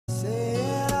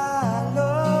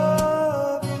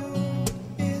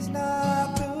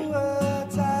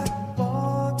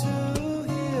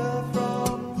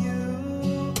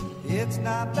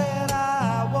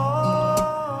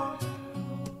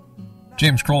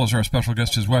James Kroll is our special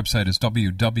guest. His website is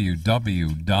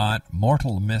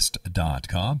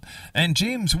www.mortalmist.com. And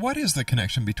James, what is the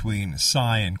connection between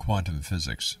psi and quantum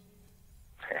physics?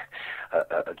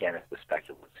 Again, it's a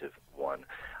speculative one.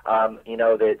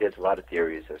 There's a lot of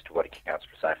theories as to what accounts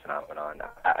for psi phenomenon.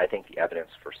 I think the evidence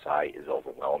for psi is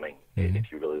overwhelming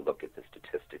if you really look at the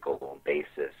statistical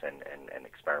basis and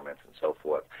experiments and so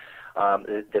forth.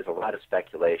 There's a lot of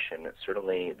speculation.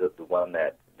 Certainly, the one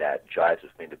that jives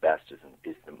with me the best is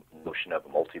the notion of a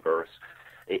multiverse.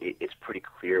 It's pretty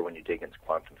clear when you dig into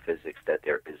quantum physics that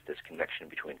there is this connection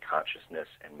between consciousness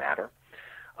and matter.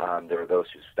 There are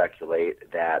those who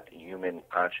speculate that human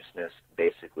consciousness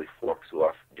basically forks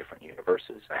off different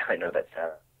universes. I know that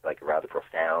sounds like a rather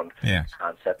profound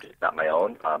concept. It's not my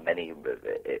own. Many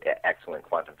excellent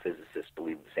quantum physicists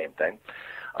believe the same thing.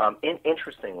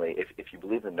 Interestingly, if you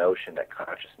believe the notion that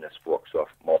consciousness forks off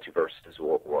multiverses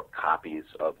or copies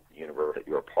of the universe that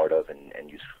you're a part of, and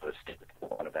you sort of stick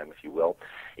with one of them, if you will,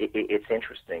 it's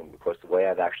interesting because the way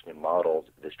I've actually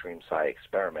modeled this dream psi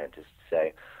experiment is to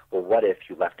say, well, what if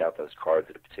you left out those cards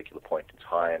at a particular point in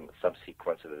time, some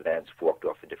sequence of events forked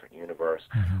off a different universe?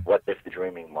 Mm-hmm. What if the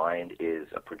dreaming mind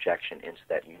is a projection into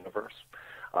that universe?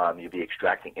 You'd be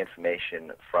extracting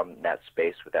information from that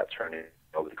space without turning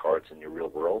over the cards in your real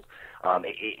world.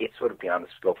 It's sort of beyond the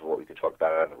scope of what we could talk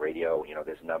about on the radio.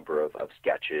 There's a number of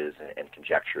sketches and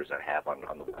conjectures I have on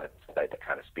the website that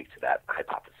kind of speak to that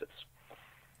hypothesis.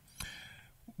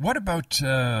 What about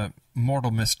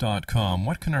mortalmist.com?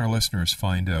 What can our listeners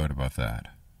find out about that?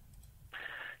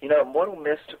 Mortal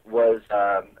Mist was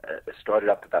started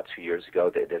up about 2 years ago.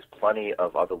 There's plenty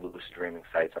of other lucid dreaming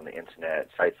sites on the Internet,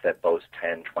 sites that boast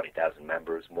 10, 20,000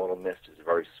 members. Mortal Mist is a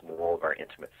very small, very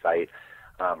intimate site.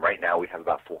 Right now we have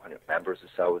about 400 members or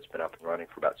so. It's been up and running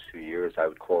for about 2 years. I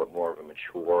would call it more of a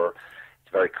mature.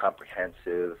 It's very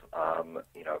comprehensive,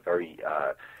 very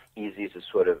easy to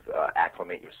sort of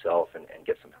acclimate yourself and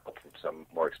get some help from some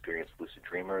more experienced lucid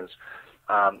dreamers.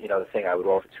 The thing I would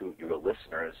offer to your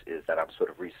listeners is that I'm sort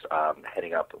of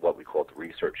heading up what we call the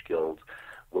Research Guild,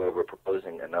 where we're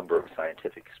proposing a number of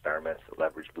scientific experiments that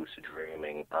leverage lucid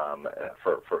dreaming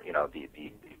for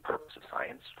the purpose of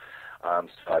science.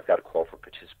 So I've got a call for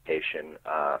participation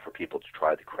for people to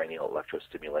try the cranial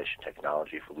electrostimulation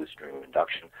technology for lucid dream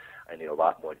induction. I need a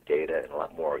lot more data and a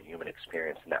lot more human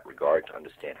experience in that regard to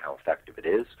understand how effective it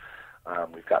is.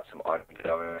 We've got some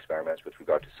ongoing experiments with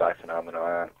regard to psi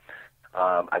phenomenon.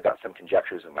 I've got some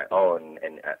conjectures of my own,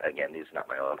 and again, these are not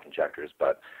my own conjectures,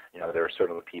 but there are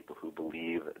certainly people who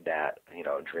believe that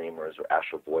dreamers or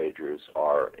astral voyagers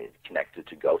are connected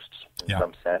to ghosts in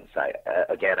some sense. I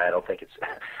don't think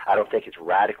it's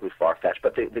radically far-fetched,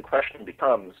 but the question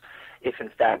becomes, if in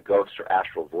fact ghosts are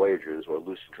astral voyagers or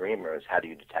lucid dreamers, how do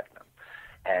you detect them?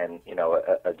 And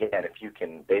again, if you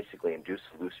can basically induce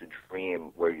a lucid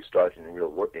dream where you start in real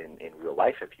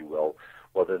life, if you will,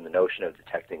 well, then the notion of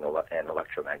detecting an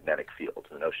electromagnetic field,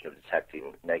 the notion of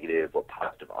detecting negative or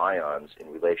positive ions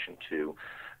in relation to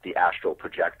the astral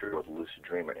projector or the lucid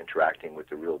dreamer interacting with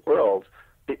the real world,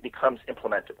 it becomes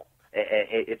implementable.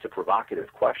 It's a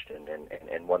provocative question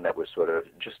and one that we're sort of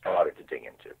just starting to dig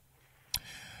into.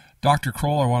 Dr.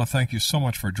 Kroll, I want to thank you so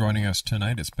much for joining us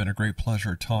tonight. It's been a great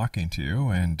pleasure talking to you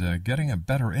and getting a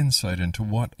better insight into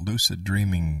what lucid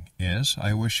dreaming is.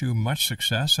 I wish you much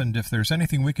success, and if there's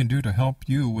anything we can do to help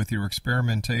you with your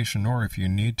experimentation, or if you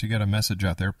need to get a message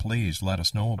out there, please let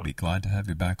us know. We'll be glad to have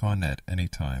you back on at any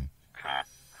time.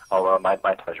 Oh, my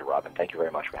pleasure, Robin. Thank you very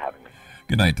much for having me.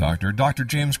 Good night, Doctor. Dr.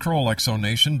 James Kroll,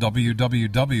 Exonation,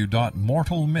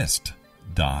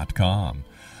 www.mortalmist.com.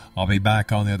 I'll be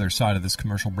back on the other side of this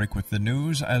commercial break with the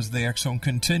news as the X Zone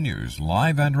continues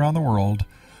live and around the world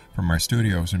from our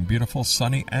studios in beautiful,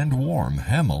 sunny, and warm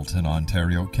Hamilton,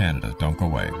 Ontario, Canada. Don't go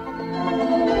away.